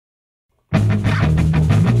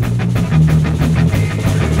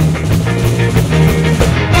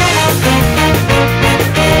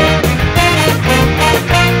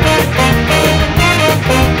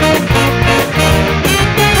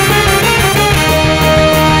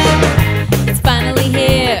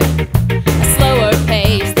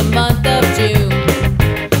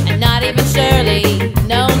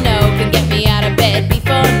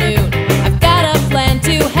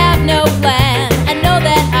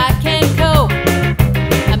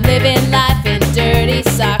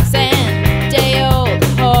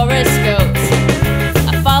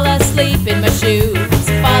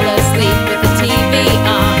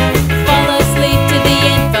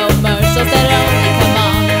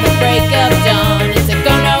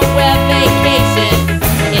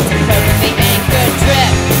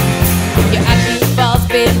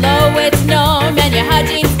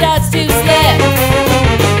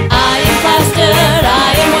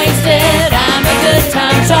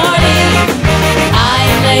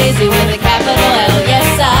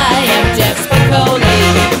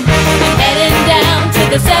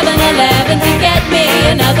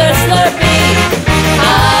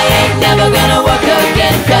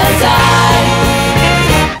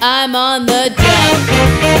I'm on the jump.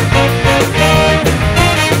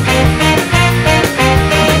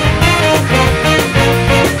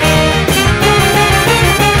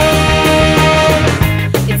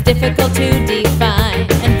 It's difficult to define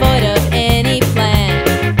and void of any plan,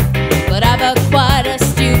 but I've acquired a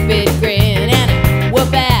stupid grin and a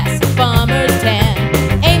whoop-ass farmer's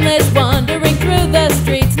tan. Aimless wandering through the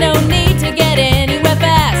streets, no need to get anywhere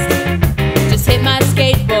fast. Just hit my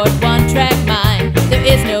skateboard, one-track mind, there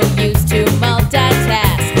is no use to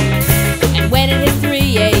multitask. And when it hits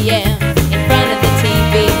 3 a.m. in front of the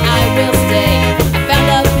TV, I will stay. I found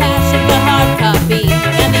a passion for hard copy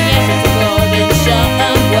and the answer to Gordon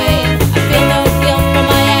Shumway. I feel no guilt for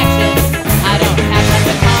my actions, I don't have time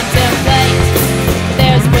to contemplate.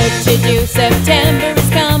 There's work to do, September